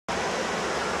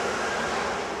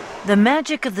The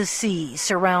magic of the sea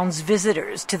surrounds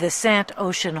visitors to the Sant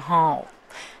Ocean Hall.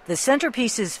 The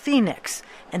centerpiece is Phoenix,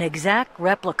 an exact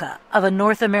replica of a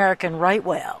North American right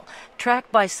whale,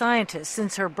 tracked by scientists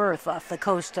since her birth off the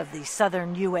coast of the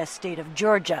southern U.S. state of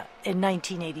Georgia in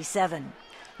 1987.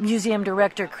 Museum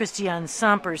director Christian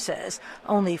Samper says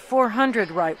only 400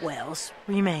 right whales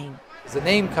remain. The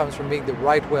name comes from being the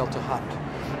right whale to hunt.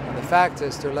 And the fact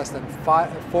is there are less than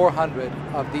 400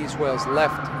 of these whales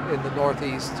left in the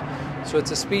Northeast. So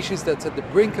it's a species that's at the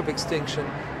brink of extinction,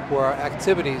 where our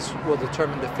activities will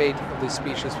determine the fate of this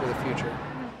species for the future.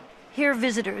 Here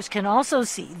visitors can also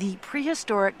see the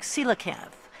prehistoric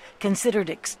coelacanth, considered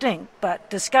extinct but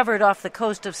discovered off the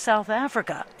coast of South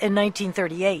Africa in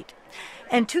 1938,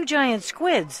 and two giant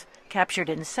squids captured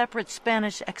in separate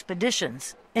Spanish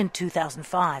expeditions in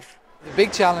 2005. The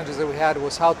big challenges that we had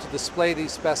was how to display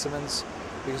these specimens,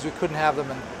 because we couldn't have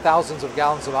them in thousands of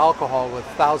gallons of alcohol with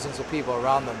thousands of people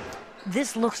around them.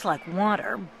 This looks like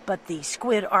water, but the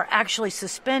squid are actually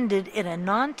suspended in a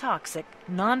non-toxic,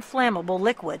 non-flammable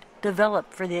liquid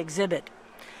developed for the exhibit.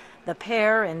 The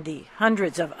pair and the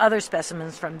hundreds of other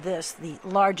specimens from this, the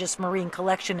largest marine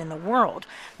collection in the world,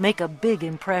 make a big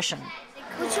impression.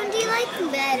 Which one do you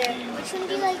like better? Which one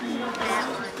do you like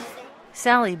better?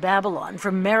 Sally Babylon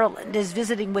from Maryland is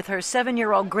visiting with her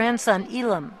 7-year-old grandson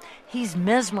Elam. He's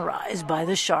mesmerized by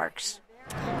the sharks.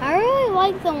 I really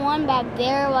like the one back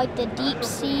there, like the deep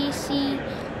sea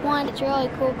one. It's really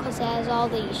cool because it has all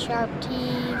these sharp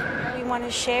teeth. We want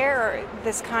to share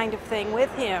this kind of thing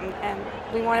with him, and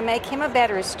we want to make him a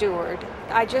better steward.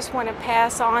 I just want to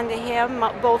pass on to him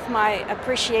both my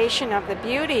appreciation of the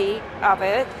beauty of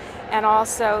it and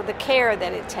also the care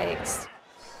that it takes.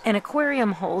 An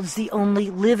aquarium holds the only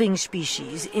living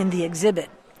species in the exhibit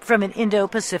from an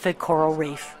Indo-Pacific coral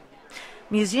reef.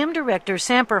 Museum director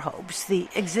Samper hopes the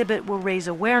exhibit will raise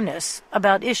awareness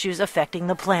about issues affecting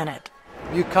the planet.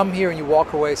 You come here and you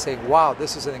walk away saying, wow,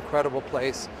 this is an incredible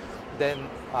place, then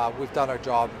we've done our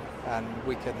job and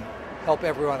we can help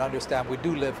everyone understand we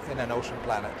do live in an ocean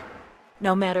planet.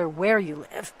 No matter where you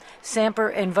live,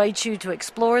 Samper invites you to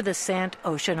explore the Sant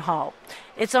Ocean Hall.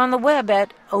 It's on the web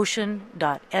at ocean.si.edu.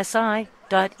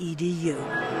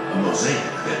 A mosaic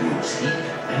that moves heat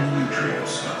and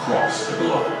nutrients across the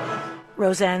globe.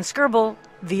 Rosanne Skirble,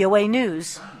 VOA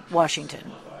News,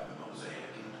 Washington.